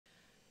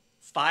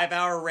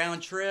5-hour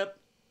round trip,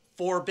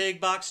 4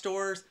 big box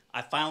stores.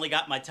 I finally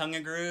got my tongue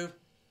and groove.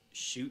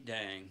 Shoot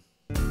dang.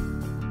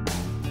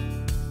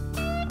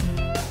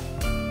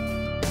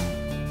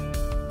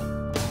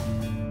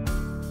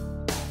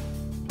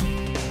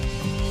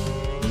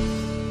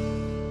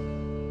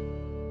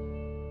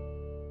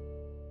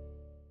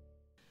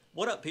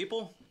 What up,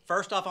 people?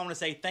 First off, I want to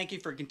say thank you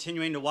for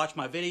continuing to watch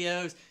my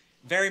videos.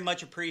 Very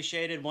much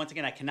appreciated. Once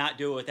again, I cannot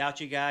do it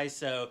without you guys,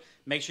 so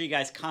make sure you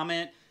guys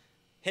comment.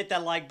 Hit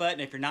that like button.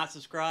 If you're not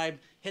subscribed,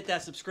 hit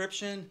that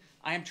subscription.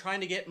 I am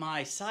trying to get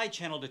my side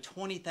channel to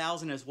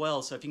 20,000 as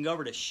well, so if you can go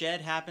over to Shed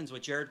Happens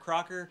with Jared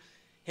Crocker,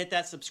 hit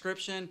that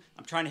subscription.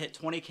 I'm trying to hit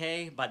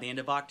 20K by the end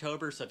of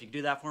October, so if you can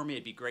do that for me,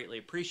 it'd be greatly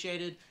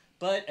appreciated.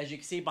 But as you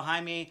can see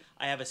behind me,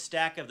 I have a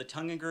stack of the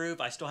tongue and groove.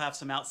 I still have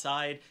some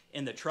outside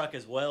in the truck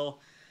as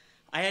well.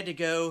 I had to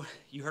go,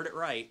 you heard it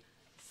right,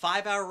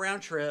 5-hour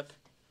round trip,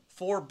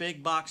 4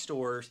 big box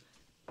stores,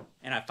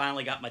 and I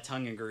finally got my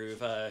tongue and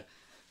groove.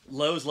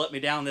 Lowe's let me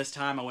down this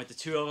time. I went to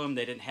 2 of them.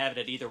 They didn't have it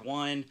at either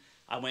one.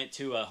 I went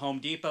to a Home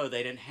Depot.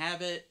 They didn't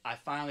have it. I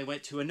finally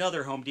went to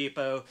another Home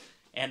Depot,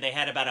 and they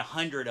had about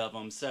 100 of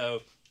them.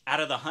 So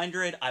out of the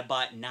 100, I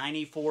bought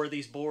 94 of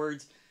these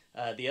boards.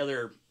 The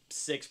other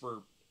 6 were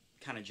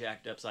kind of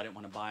jacked up, so I didn't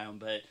want to buy them.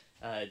 But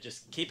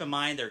just keep in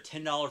mind, they're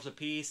 $10 a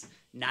piece.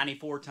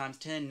 94 times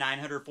 10,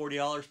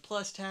 $940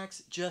 plus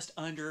tax, just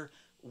under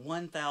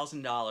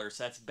 $1,000.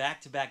 That's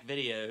back-to-back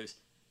videos.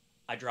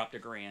 I dropped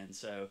 $1,000.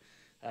 So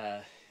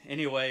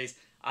anyways,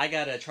 I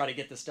gotta try to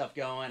get this stuff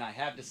going. I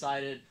have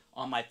decided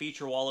on my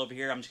feature wall over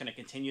here, I'm just gonna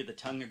continue the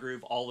tongue and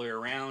groove all the way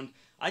around.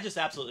 I just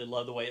absolutely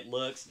love the way it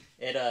looks.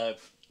 It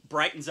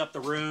brightens up the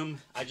room.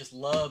 I just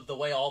love the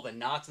way all the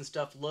knots and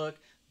stuff look.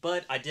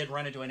 But I did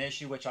run into an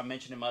issue, which I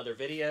mentioned in my other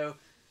video.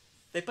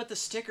 They put the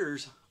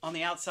stickers on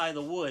the outside of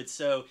the wood.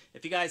 So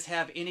if you guys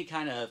have any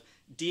kind of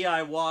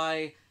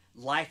DIY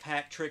life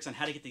hack tricks on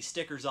how to get these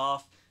stickers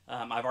off,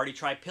 I've already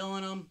tried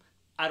peeling them.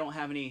 I don't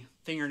have any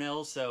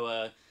fingernails,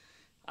 so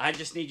I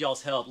just need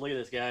y'all's help. Look at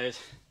this, guys.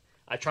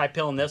 I tried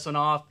peeling this one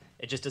off.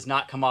 It just does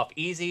not come off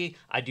easy.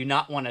 I do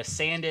not want to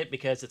sand it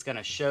because it's going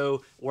to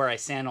show where I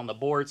sand on the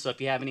board. So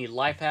if you have any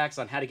life hacks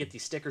on how to get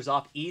these stickers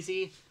off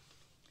easy,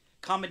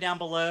 comment down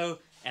below,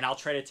 and I'll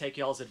try to take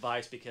y'all's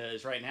advice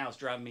because right now it's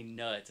driving me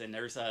nuts. And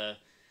there's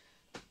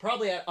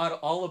probably out of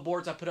all the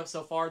boards I put up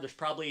so far, there's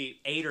probably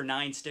 8 or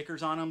 9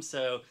 stickers on them.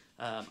 So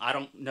I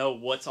don't know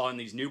what's on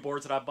these new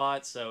boards that I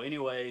bought. So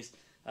anyways,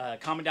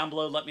 comment down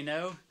below, let me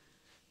know.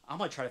 I'm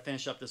going to try to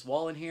finish up this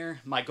wall in here.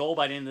 My goal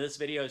by the end of this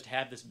video is to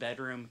have this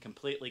bedroom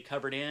completely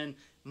covered in,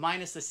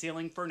 minus the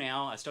ceiling for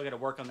now. I still got to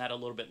work on that a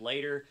little bit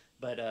later.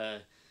 But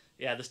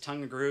yeah, this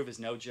tongue and groove is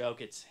no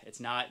joke. It's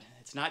not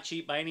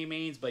cheap by any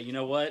means, but you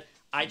know what?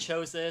 I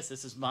chose this.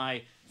 This is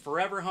my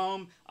forever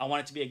home. I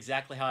want it to be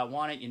exactly how I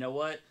want it. You know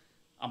what?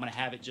 I'm going to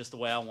have it just the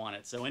way I want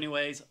it. So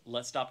anyways,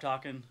 let's stop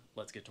talking.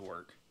 Let's get to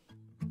work.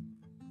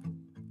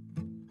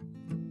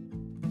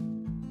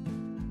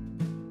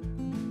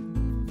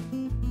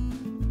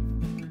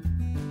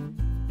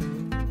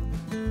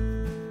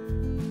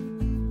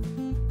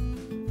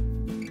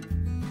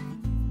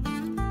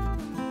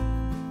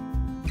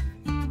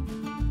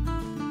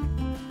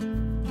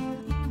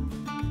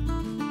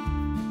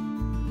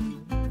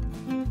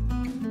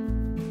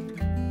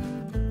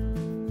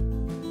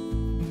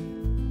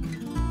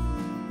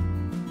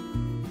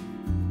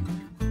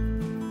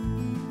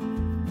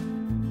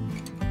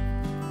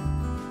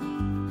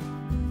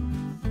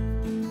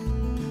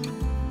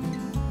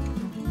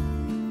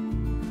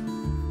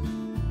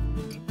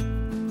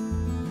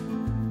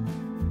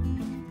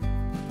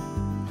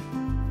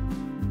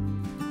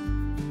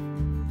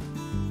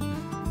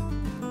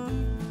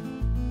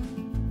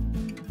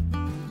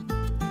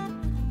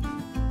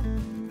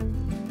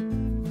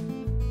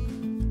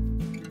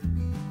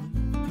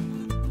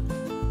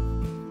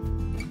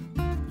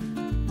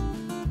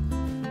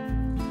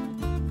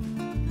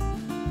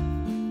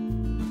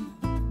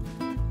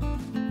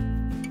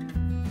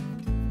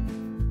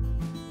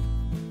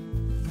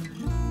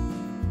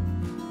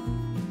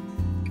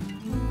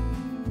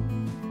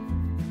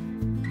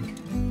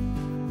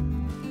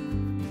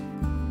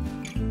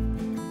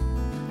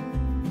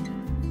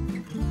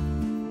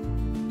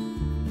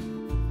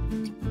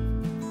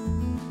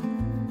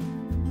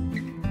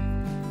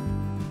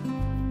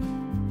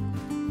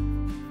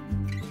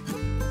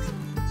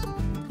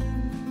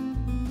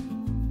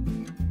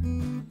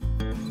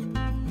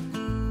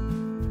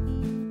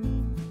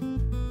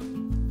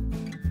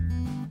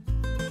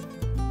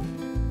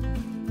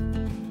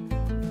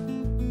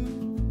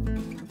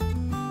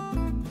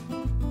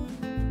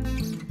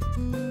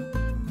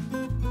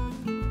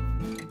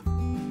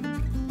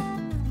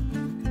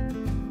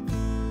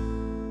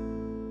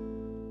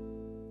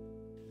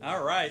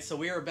 Alright, so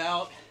we are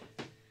about,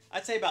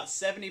 I'd say about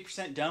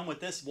 70% done with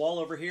this wall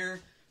over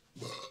here.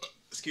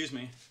 Excuse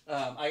me.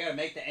 I gotta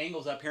make the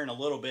angles up here in a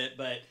little bit,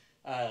 but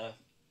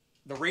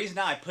the reason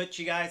I put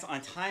you guys on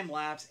time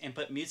lapse and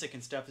put music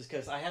and stuff is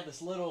because I have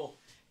this little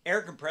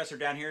air compressor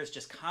down here that's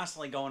just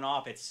constantly going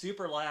off. It's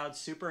super loud,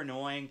 super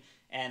annoying,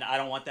 and I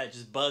don't want that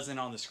just buzzing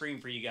on the screen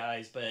for you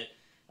guys. But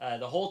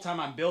the whole time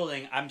I'm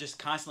building, I'm just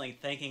constantly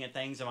thinking of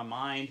things in my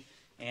mind.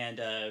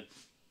 And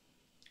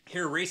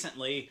here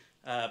recently,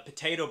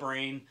 Potato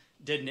Brain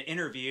did an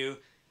interview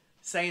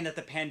saying that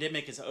the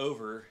pandemic is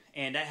over,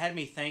 and that had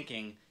me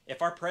thinking,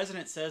 if our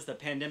president says the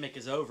pandemic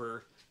is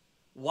over,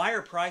 why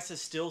are prices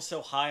still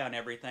so high on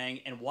everything,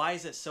 and why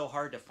is it so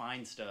hard to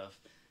find stuff?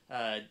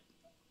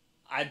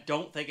 I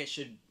don't think it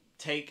should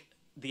take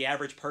the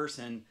average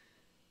person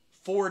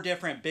 4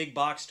 different big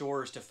box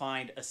stores to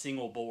find a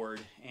single board,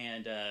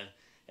 and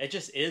it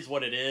just is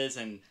what it is.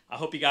 And I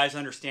hope you guys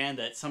understand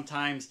that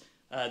sometimes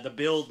the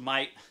build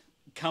might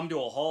come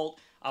to a halt.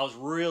 I was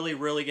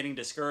really getting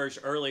discouraged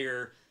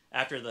earlier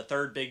after the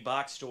 3rd big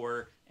box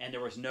store, and there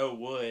was no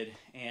wood,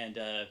 and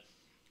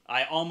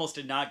I almost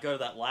did not go to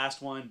that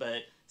last one,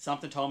 but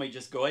something told me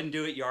just go ahead and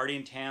do it. You're already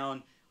in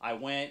town. I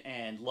went,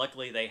 and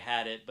luckily they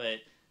had it. But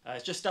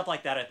it's just stuff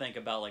like that I think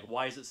about, like,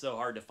 why is it so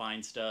hard to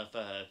find stuff?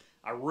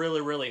 I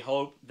really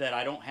hope that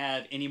I don't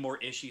have any more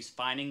issues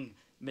finding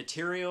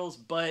materials,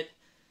 but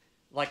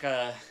like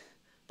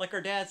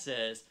our dad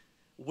says,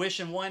 wish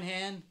in one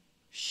hand,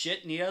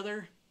 shit in the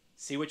other,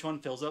 see which one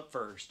fills up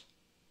first.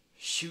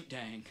 Shoot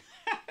dang.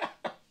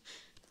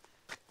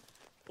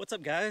 What's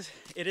up, guys?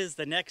 It is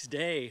the next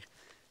day.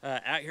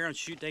 Out here on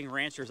Shoot Dang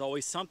Ranch, there's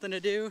always something to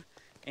do,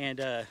 and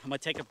I'm gonna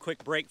take a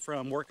quick break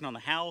from working on the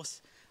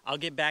house. I'll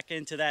get back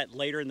into that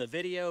later in the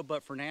video,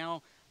 but for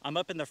now, I'm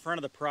up in the front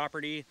of the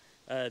property.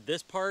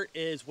 This part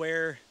is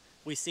where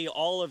we see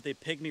all of the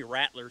pygmy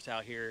rattlers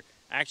out here.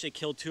 I actually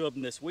killed 2 of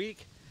them this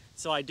week,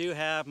 so I do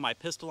have my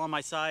pistol on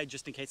my side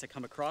just in case I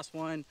come across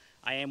one.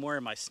 I am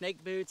wearing my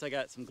snake boots. I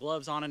got some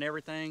gloves on and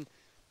everything,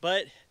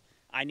 but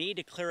I need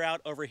to clear out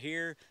over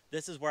here.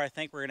 This is where I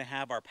think we're gonna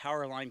have our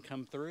power line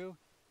come through.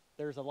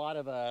 There's a lot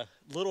of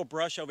little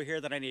brush over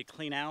here that I need to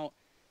clean out,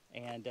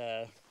 and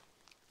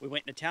we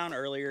went into town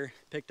earlier,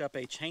 picked up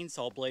a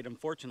chainsaw blade.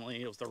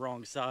 Unfortunately, it was the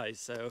wrong size,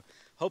 so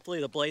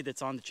hopefully the blade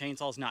that's on the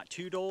chainsaw is not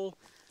too dull,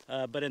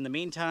 but in the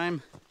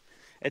meantime,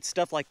 it's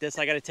stuff like this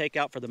I got to take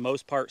out for the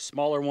most part,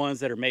 smaller ones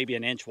that are maybe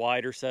an inch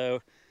wide or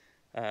so.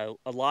 A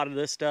lot of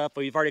this stuff,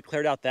 we've already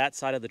cleared out that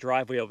side of the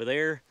driveway over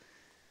there.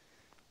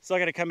 So I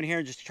got to come in here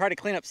and just try to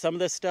clean up some of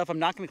this stuff. I'm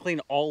not going to clean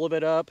all of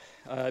it up,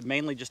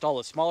 mainly just all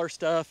the smaller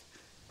stuff.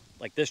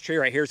 Like this tree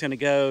right here is going to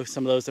go,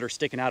 some of those that are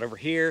sticking out over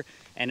here,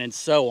 and then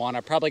so on.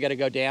 I probably got to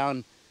go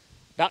down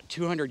about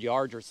 200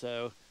 yards or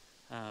so.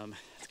 It's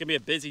going to be a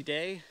busy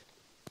day.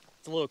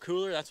 It's a little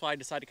cooler. That's why I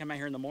decided to come out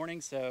here in the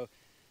morning. So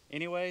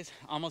anyways,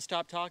 I'm going to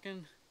stop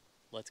talking.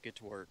 Let's get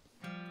to work.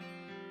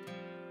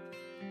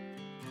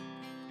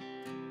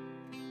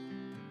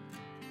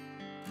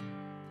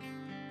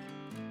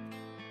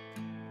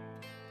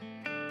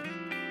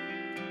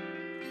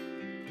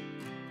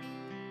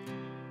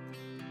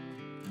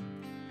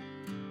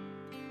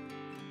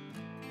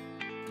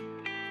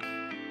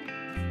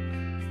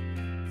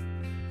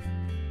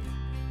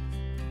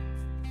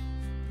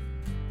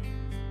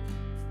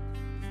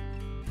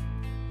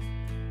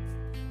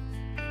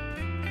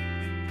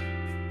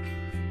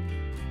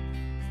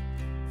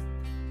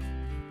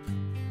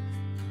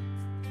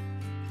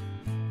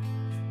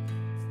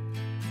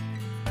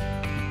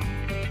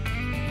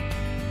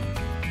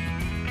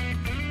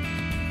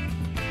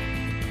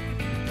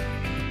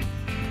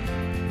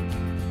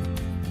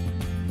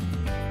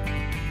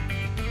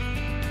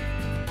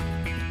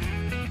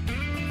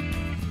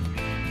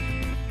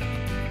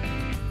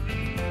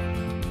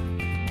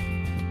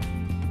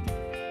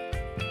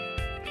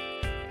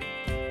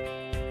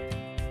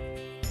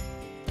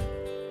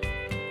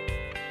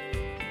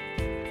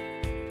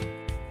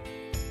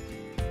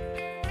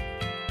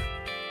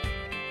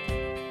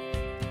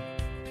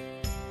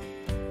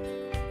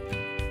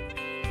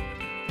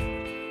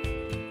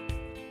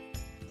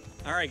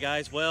 Alright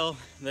guys, well,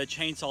 the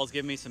chainsaw is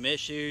giving me some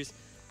issues.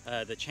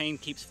 The chain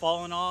keeps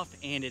falling off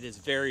and it is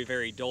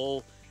very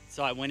dull.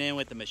 So I went in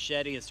with the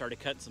machete and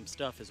started cutting some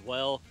stuff as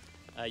well.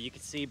 You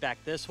can see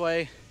back this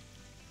way,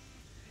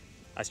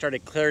 I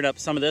started clearing up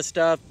some of this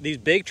stuff. These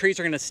big trees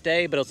are going to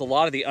stay, but it's a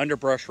lot of the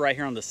underbrush right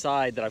here on the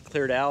side that I've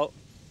cleared out.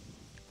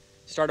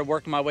 Started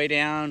working my way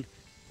down.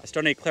 I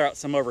still need to clear out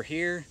some over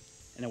here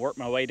and then work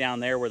my way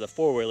down there where the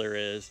four-wheeler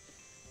is.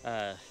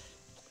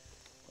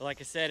 Like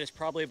I said, it's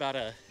probably about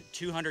a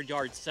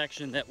 200-yard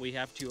section that we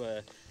have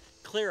to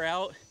clear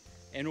out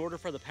in order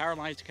for the power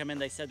lines to come in.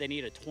 They said they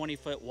need a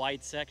 20-foot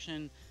wide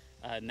section,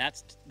 and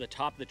that's the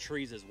top of the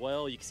trees as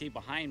well. You can see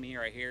behind me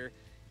right here,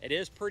 it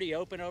is pretty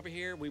open over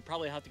here. We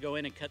probably have to go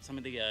in and cut some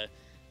of the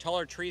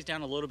taller trees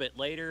down a little bit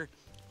later.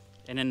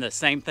 And then the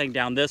same thing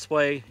down this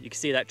way. You can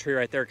see that tree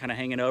right there kind of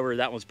hanging over.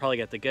 That one's probably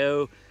got to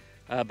go.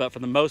 But for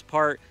the most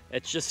part,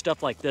 it's just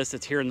stuff like this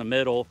that's here in the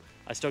middle.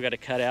 I still got to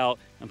cut out.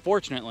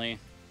 Unfortunately,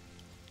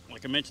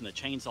 like I mentioned, the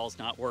chainsaw's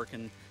not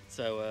working.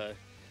 So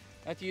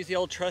I have to use the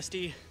old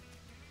trusty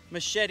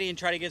machete and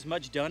try to get as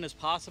much done as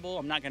possible.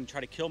 I'm not going to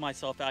try to kill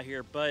myself out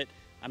here, but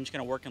I'm just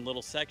going to work in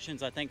little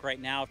sections. I think right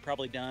now I've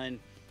probably done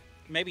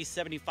maybe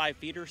 75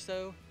 feet or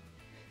so,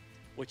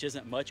 which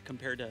isn't much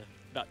compared to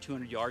about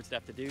 200 yards to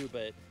have to do,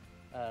 but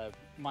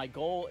my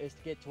goal is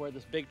to get to where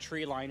this big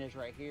tree line is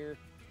right here.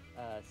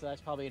 So that's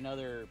probably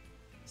another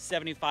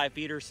 75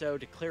 feet or so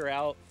to clear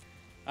out.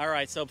 All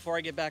right, so before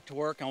I get back to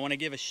work, I want to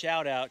give a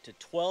shout out to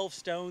 12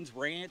 Stones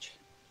Ranch.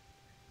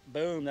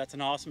 Boom, that's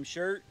an awesome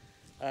shirt.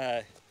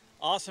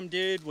 Awesome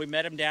dude. We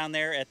met him down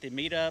there at the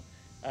meetup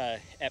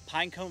at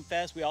Pinecone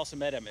Fest. We also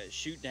met him at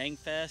Shoot Dang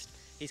Fest.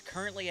 He's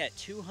currently at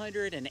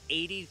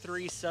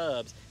 283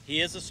 subs. He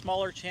is a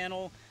smaller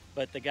channel,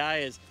 but the guy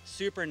is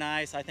super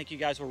nice. I think you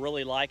guys will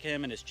really like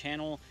him and his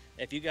channel.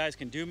 If you guys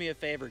can do me a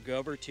favor, go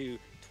over to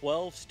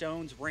 12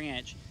 Stones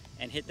Ranch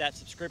and hit that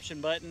subscription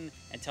button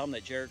and tell him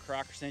that Jared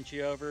Crocker sent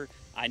you over.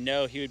 I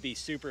know he would be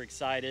super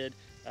excited.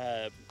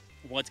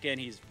 Once again,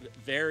 he's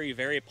very,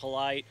 very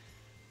polite,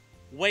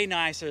 way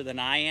nicer than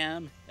I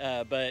am.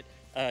 But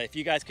if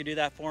you guys could do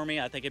that for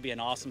me, I think it'd be an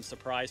awesome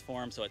surprise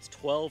for him. So it's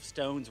 12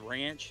 Stones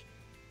Ranch.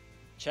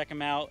 Check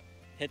him out,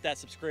 hit that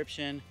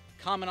subscription,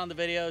 comment on the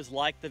videos,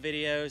 like the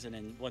videos, and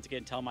then once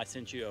again, tell him I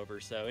sent you over.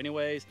 So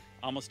anyways,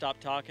 I'm gonna stop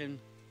talking.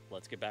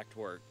 Let's get back to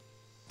work.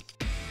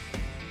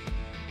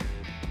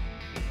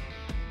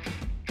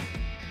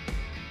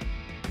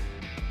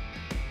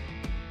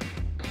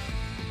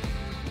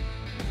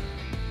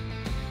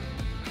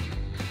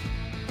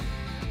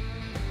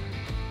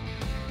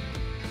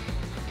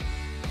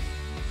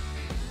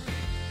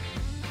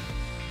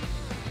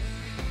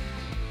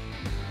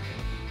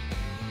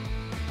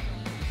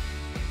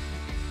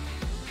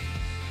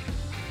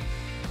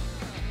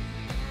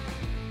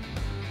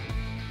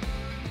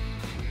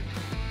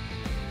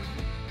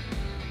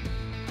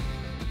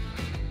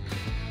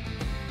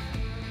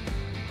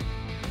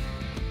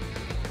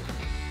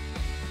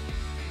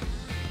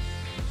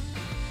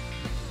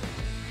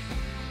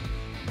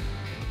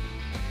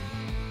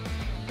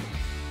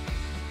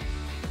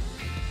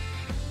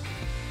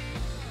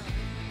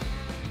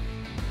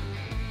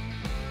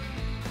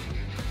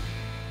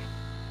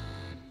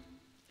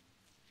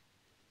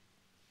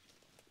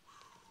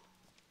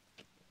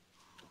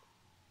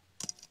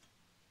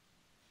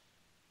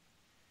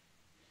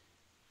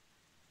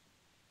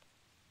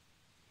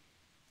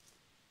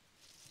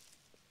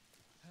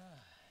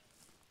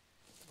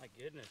 My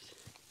goodness.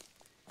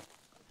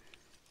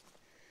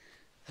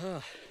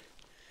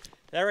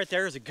 That right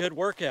there is a good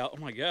workout. Oh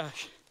my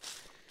gosh.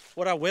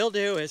 What I will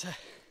do is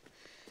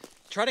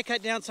try to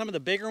cut down some of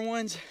the bigger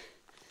ones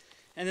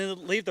and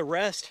then leave the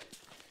rest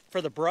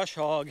for the brush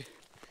hog.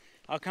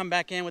 I'll come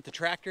back in with the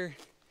tractor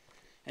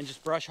and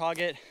just brush hog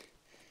it.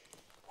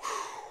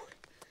 Whew.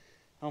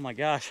 Oh my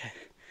gosh.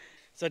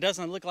 So it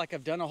doesn't look like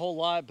I've done a whole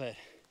lot, but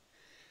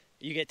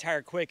you get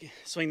tired quick.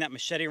 Swing that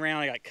machete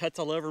around. I got cuts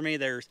all over me.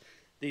 There's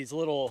these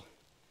little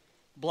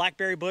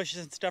blackberry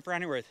bushes and stuff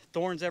around here with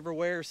thorns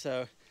everywhere.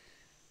 So it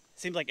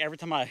seems like every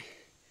time I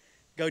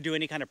go do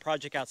any kind of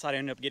project outside, I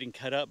end up getting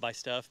cut up by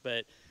stuff.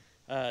 But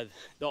the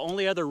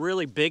only other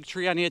really big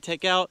tree I need to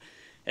take out,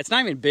 it's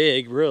not even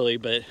big really,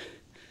 but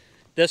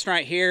this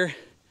right here,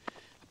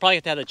 I probably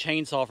have to have a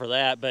chainsaw for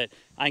that, but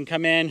I can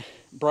come in,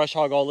 brush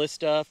hog all this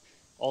stuff,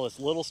 all this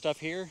little stuff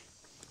here.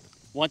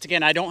 Once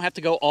again, I don't have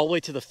to go all the way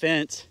to the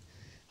fence.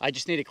 I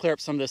just need to clear up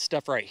some of this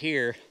stuff right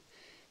here.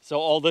 So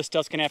all this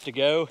stuff's gonna have to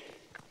go.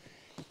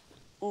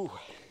 Ooh,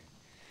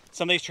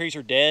 some of these trees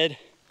are dead.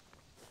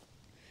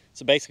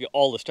 So basically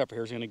all the stuff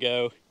here is gonna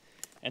go.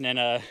 And then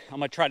I'm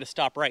gonna try to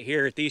stop right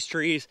here at these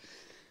trees.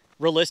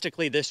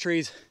 Realistically, this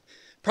tree's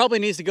probably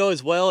needs to go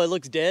as well. It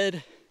looks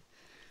dead.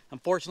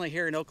 Unfortunately,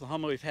 here in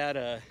Oklahoma, we've had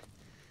a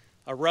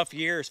rough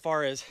year as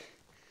far as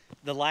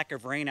the lack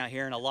of rain out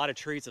here, and a lot of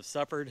trees have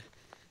suffered.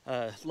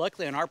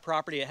 Luckily on our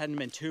property, it hadn't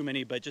been too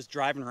many, but just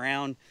driving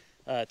around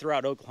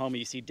throughout Oklahoma,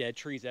 you see dead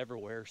trees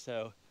everywhere.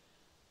 So,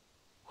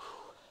 whew.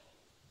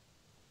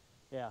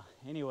 Yeah,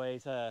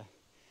 anyways,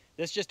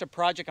 this is just a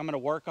project I'm going to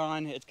work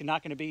on. It's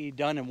not going to be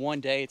done in one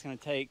day. It's going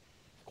to take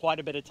quite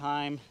a bit of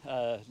time.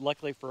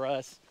 Luckily for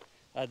us,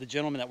 the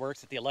gentleman that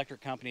works at the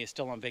electric company is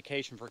still on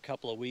vacation for a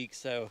couple of weeks,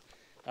 so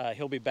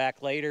he'll be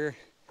back later.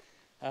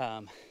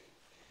 I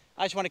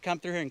just want to come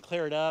through here and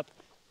clear it up.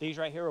 These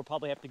right here will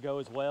probably have to go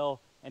as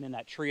well. And then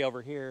that tree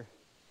over here,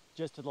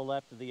 just to the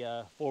left of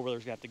the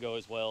four-wheeler's gonna have to go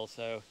as well.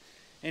 So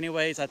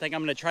anyways, I think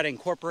I'm gonna try to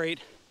incorporate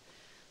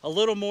a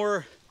little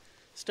more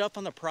stuff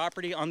on the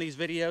property on these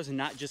videos and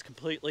not just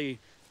completely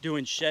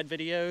doing shed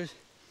videos.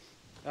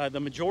 The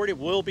majority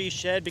will be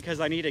shed because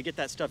I need to get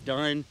that stuff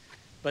done,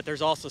 but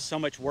there's also so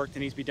much work that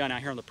needs to be done out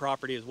here on the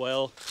property as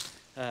well.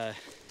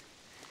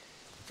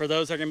 For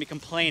those that are gonna be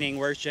complaining,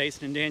 where's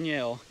Jason and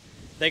Danielle?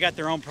 They got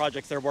their own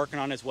projects they're working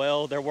on as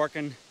well. They're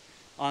working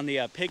on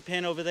the pig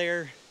pen over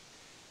there.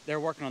 They're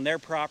working on their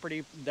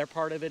property, their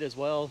part of it as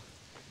well.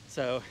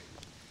 So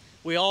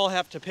we all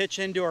have to pitch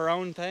into our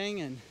own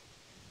thing, and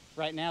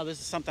right now this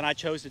is something I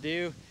chose to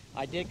do.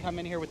 I did come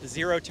in here with the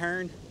zero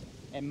turn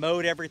and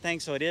mowed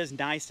everything, so it is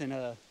nice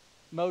and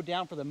mowed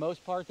down for the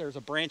most part. There's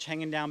a branch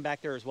hanging down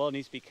back there as well. It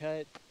needs to be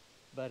cut.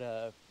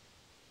 But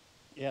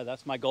yeah,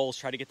 that's my goal, is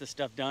try to get this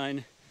stuff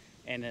done,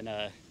 and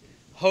then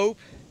hope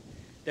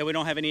that we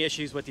don't have any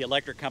issues with the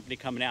electric company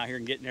coming out here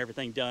and getting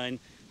everything done.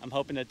 I'm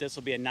hoping that this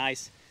will be a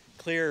nice,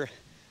 clear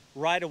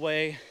right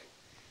away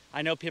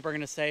I know people are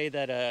going to say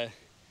that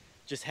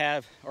just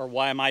have, or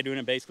why am I doing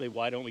it? Basically,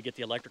 why don't we get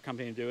the electric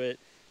company to do it?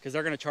 Because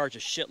they're going to charge a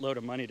shitload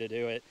of money to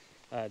do it.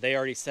 They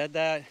already said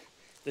that.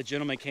 The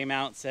gentleman came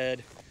out and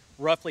said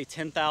roughly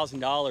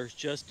 $10,000,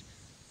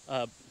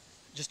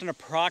 just an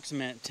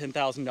approximate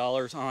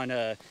 $10,000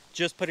 on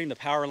just putting the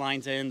power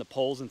lines in, the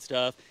poles and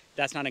stuff.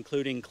 That's not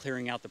including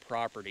clearing out the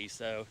property.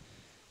 So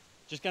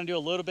just going to do a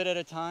little bit at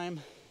a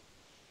time.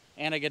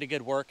 And I get a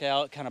good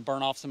workout, kind of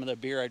burn off some of the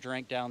beer I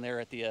drank down there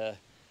at the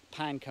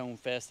Pine Cone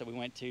Fest that we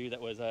went to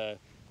that was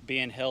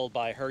being held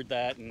by Heard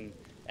That and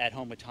At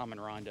Home with Tom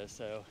and Rhonda.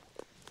 So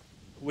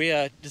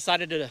we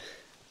decided to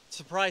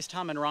surprise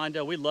Tom and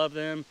Rhonda. We love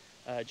them.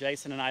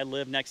 Jason and I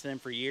lived next to them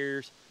for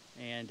years,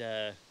 and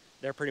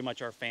they're pretty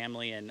much our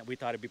family, and we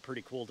thought it'd be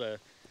pretty cool to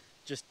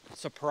just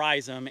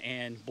surprise them,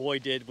 and boy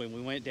did when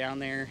we went down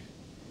there.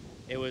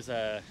 It was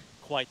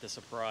quite the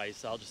surprise,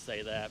 so I'll just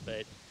say that.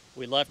 But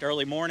we left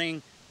early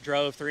morning,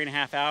 drove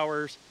 3.5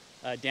 hours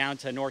down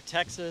to North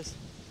Texas,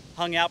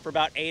 hung out for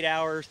about 8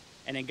 hours,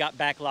 and then got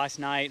back last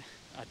night,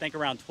 I think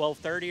around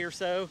 12:30 or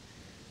so.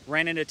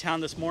 Ran into town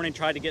this morning,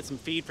 tried to get some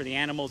feed for the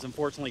animals.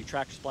 Unfortunately,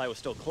 Tractor Supply was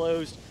still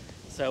closed.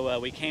 So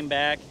we came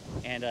back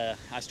and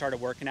I started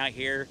working out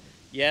here.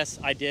 Yes,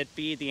 I did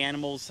feed the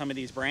animals some of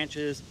these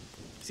branches.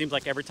 Seems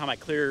like every time I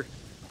clear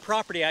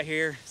property out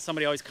here,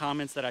 somebody always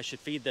comments that I should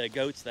feed the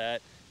goats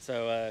that.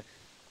 So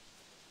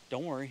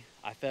don't worry,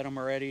 I fed them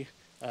already.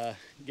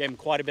 Gave them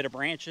quite a bit of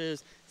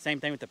branches. Same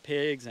thing with the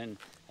pigs and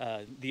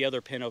the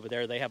other pen over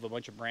there. They have a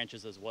bunch of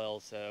branches as well.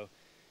 So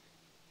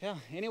yeah,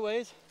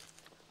 anyways,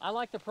 I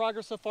like the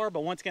progress so far,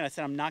 but once again, I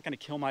said I'm not going to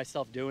kill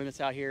myself doing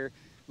this out here.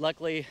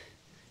 Luckily,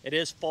 it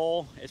is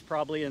fall. It's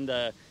probably in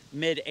the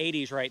mid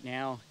 80s right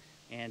now,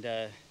 and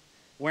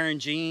wearing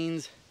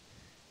jeans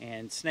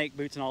and snake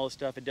boots and all this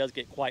stuff, it does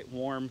get quite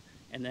warm.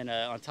 And then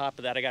on top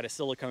of that, I got a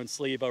silicone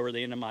sleeve over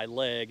the end of my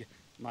leg,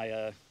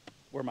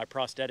 where my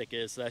prosthetic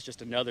is. So that's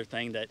just another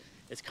thing that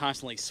it's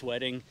constantly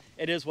sweating.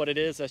 It is what it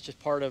is. That's just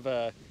part of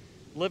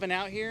living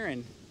out here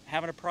and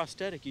having a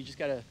prosthetic. You just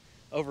got to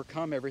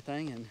overcome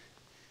everything. And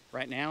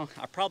right now,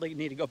 I probably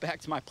need to go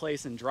back to my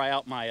place and dry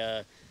out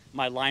my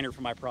my liner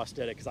for my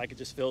prosthetic, because I could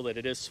just feel that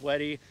it is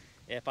sweaty.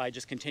 If I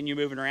just continue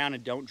moving around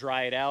and don't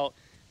dry it out,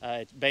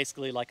 it's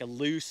basically like a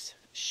loose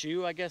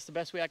shoe, I guess the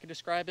best way I could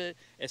describe it.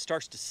 It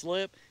starts to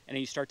slip and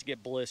then you start to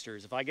get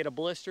blisters. If I get a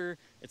blister,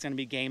 it's going to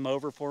be game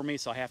over for me.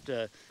 So I have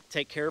to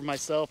take care of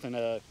myself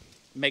and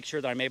make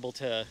sure that I'm able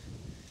to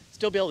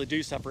still be able to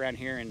do stuff around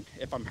here. And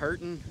if I'm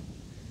hurting,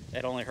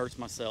 it only hurts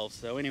myself.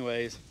 So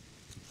anyways,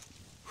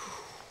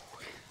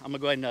 I'm gonna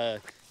go ahead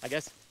and I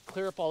guess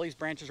clear up all these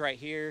branches right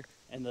here,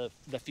 and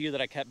the few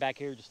that I kept back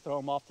here, just throw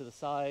them off to the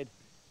side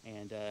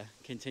and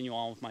continue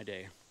on with my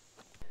day.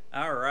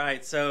 All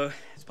right, so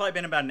it's probably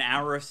been about an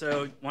hour or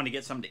so. Want to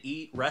get something to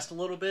eat, rest a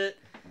little bit,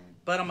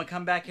 but I'm gonna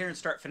come back here and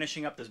start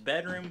finishing up this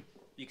bedroom.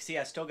 You can see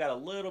I still got a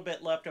little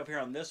bit left over here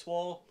on this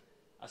wall.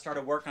 I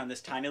started working on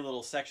this tiny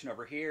little section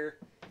over here,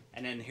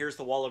 and then here's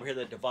the wall over here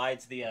that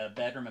divides the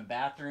bedroom and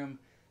bathroom.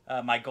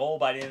 My goal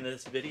by the end of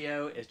this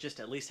video is just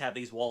at least have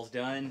these walls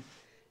done,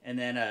 and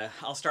then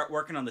I'll start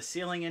working on the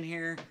ceiling in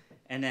here.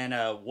 And then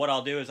what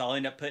I'll do is I'll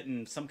end up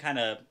putting some kind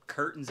of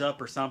curtains up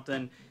or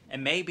something,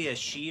 and maybe a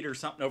sheet or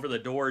something over the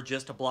door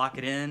just to block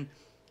it in.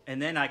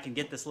 And then I can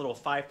get this little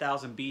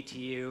 5,000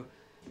 BTU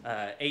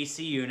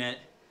AC unit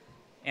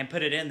and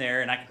put it in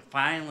there, and I can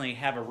finally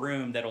have a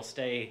room that'll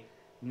stay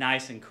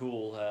nice and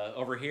cool.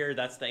 Over here,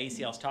 that's the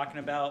AC I was talking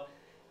about.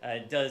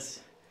 It does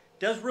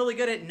really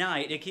good at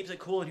night. It keeps it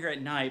cool in here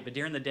at night, but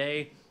during the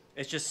day,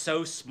 it's just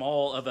so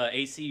small of a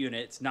AC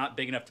unit. It's not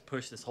big enough to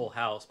push this whole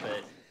house,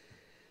 but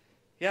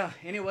yeah,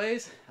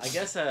 anyways, I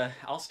guess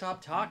I'll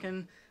stop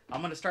talking. I'm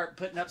going to start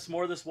putting up some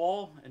more of this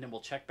wall, and then we'll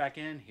check back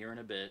in here in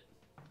a bit.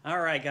 All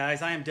right,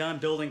 guys, I am done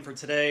building for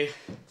today.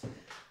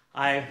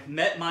 I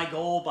met my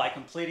goal by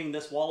completing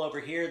this wall over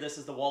here. This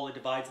is the wall that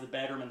divides the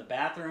bedroom and the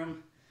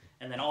bathroom.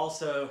 And then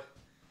also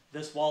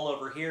this wall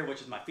over here,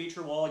 which is my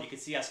feature wall. You can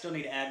see I still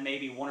need to add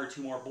maybe 1 or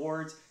 2 more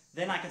boards.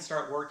 Then I can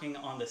start working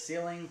on the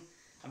ceiling.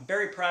 I'm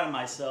very proud of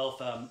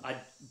myself. I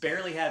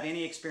barely have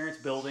any experience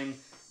building.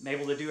 I'm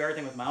able to do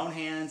everything with my own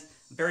hands.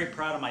 Very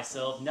proud of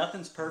myself.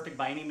 Nothing's perfect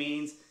by any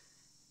means.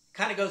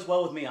 Kind of goes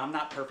well with me. I'm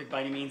not perfect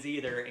by any means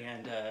either,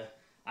 and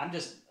I'm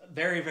just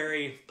very,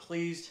 very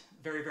pleased,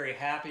 very, very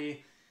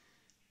happy,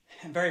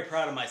 and very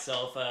proud of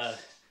myself.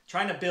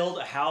 Trying to build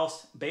a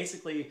house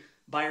basically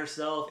by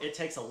yourself, it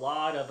takes a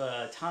lot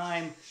of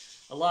time,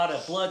 a lot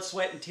of blood,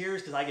 sweat, and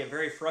tears, because I get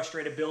very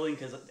frustrated building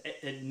because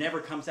it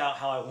never comes out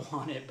how I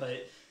want it.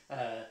 But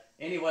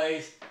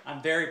anyways,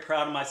 I'm very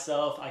proud of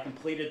myself. I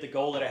completed the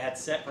goal that I had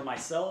set for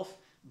myself,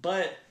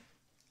 but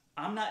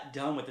I'm not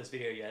done with this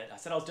video yet. I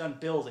said I was done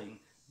building,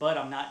 but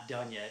I'm not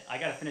done yet. I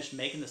gotta finish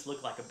making this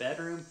look like a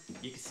bedroom.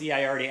 You can see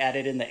I already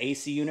added in the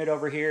AC unit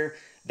over here.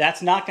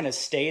 That's not gonna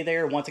stay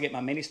there once I get my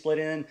mini split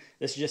in.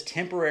 This is just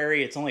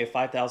temporary. It's only a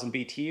 5,000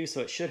 BTU, so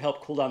it should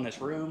help cool down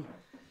this room.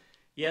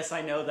 Yes,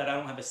 I know that I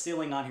don't have a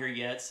ceiling on here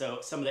yet, so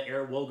some of the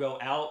air will go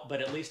out,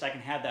 but at least I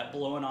can have that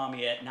blowing on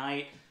me at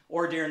night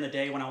or during the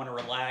day when I want to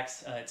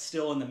relax. It's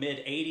still in the mid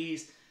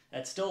 80s.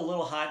 It's still a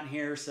little hot in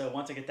here, so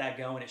once I get that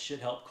going, it should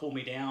help cool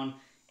me down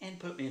and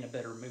put me in a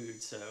better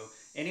mood. So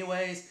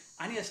anyways,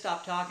 I need to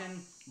stop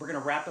talking. We're going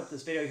to wrap up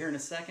this video here in a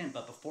second,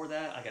 but before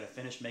that, I got to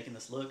finish making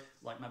this look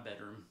like my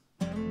bedroom.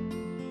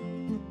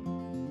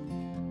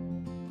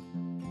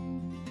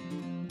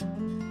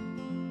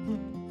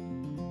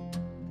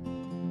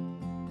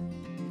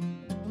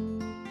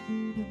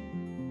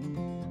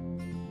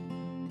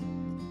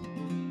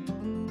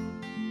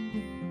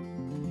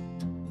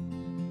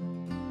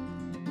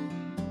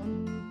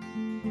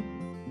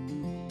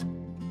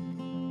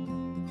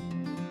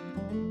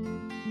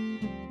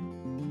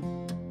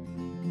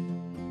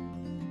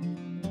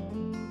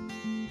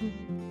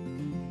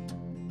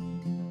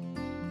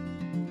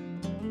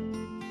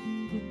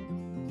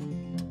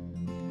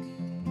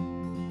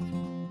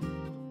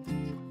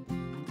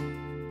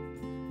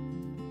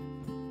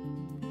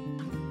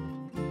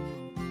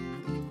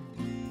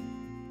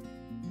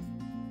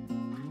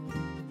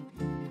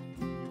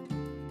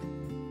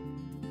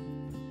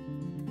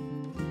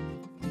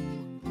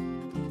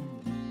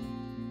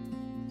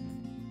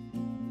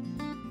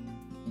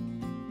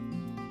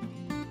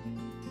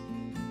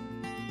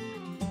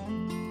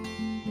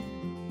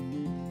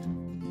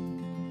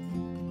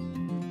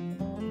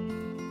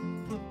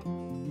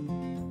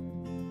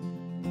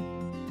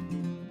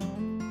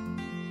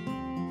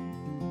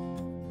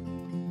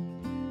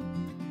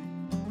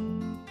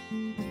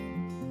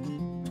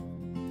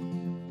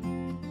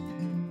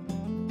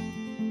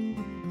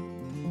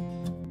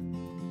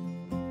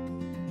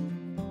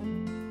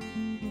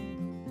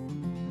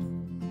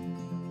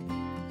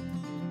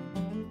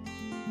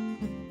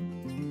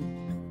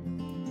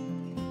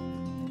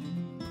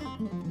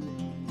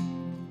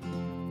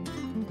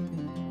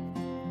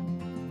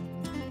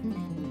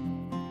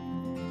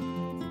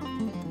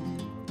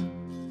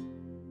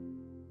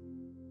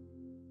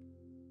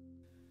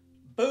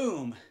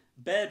 Boom!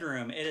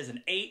 Bedroom. It is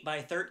an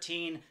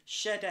 8x13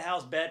 shed to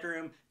house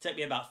bedroom. It took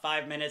me about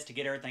 5 minutes to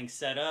get everything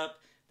set up.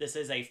 This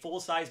is a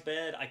full-size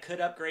bed. I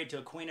could upgrade to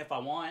a queen if I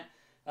want.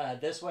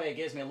 This way it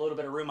gives me a little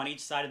bit of room on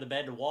each side of the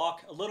bed to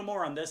walk. A little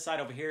more on this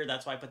side over here.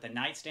 That's why I put the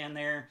nightstand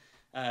there.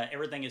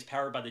 Everything is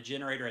powered by the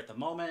generator at the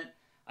moment.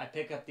 I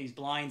pick up these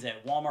blinds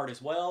at Walmart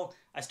as well.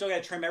 I still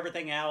got to trim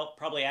everything out.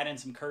 Probably add in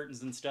some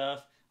curtains and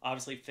stuff.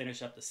 Obviously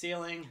finish up the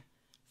ceiling.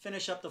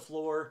 Finish up the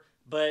floor.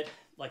 But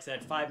like I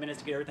said, 5 minutes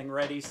to get everything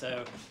ready,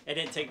 so it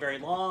didn't take very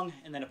long.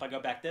 And then if I go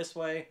back this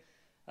way,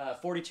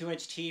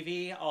 42-inch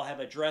TV, I'll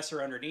have a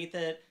dresser underneath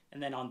it.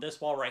 And then on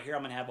this wall right here,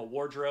 I'm going to have a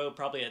wardrobe,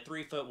 probably a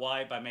 3 foot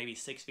wide by maybe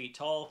 6 feet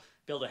tall.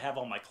 Be able to have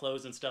all my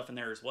clothes and stuff in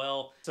there as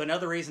well. So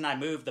another reason I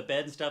moved the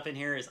bed and stuff in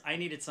here is I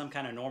needed some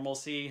kind of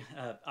normalcy.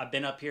 I've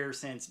been up here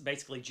since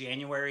basically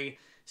January.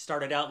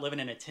 Started out living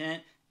in a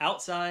tent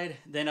outside,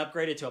 then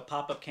upgraded to a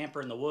pop-up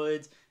camper in the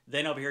woods,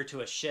 then over here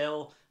to a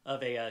shell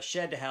of a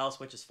shed to house,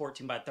 which is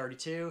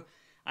 14x32.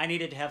 I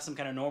needed to have some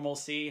kind of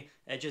normalcy.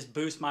 It just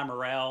boosts my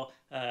morale.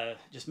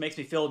 Just makes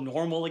me feel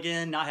normal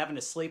again, not having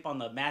to sleep on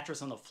the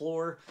mattress on the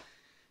floor.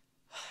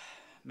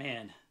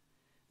 Man,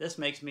 this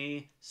makes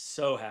me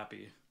so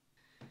happy.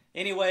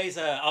 Anyways,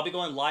 I'll be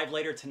going live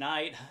later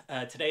tonight.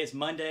 Today is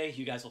Monday.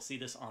 You guys will see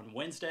this on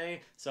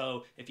Wednesday.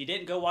 So if you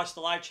didn't go watch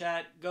the live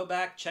chat, go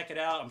back, check it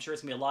out. I'm sure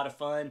it's going to be a lot of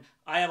fun.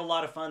 I have a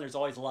lot of fun. There's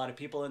always a lot of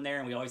people in there,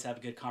 and we always have a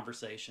good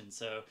conversation.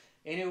 So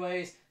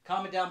anyways,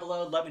 comment down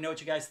below. Let me know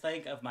what you guys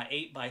think of my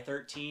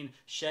 8x13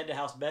 shed to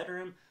house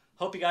bedroom.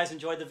 Hope you guys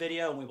enjoyed the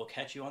video, and we will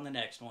catch you on the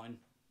next one.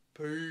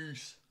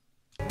 Peace.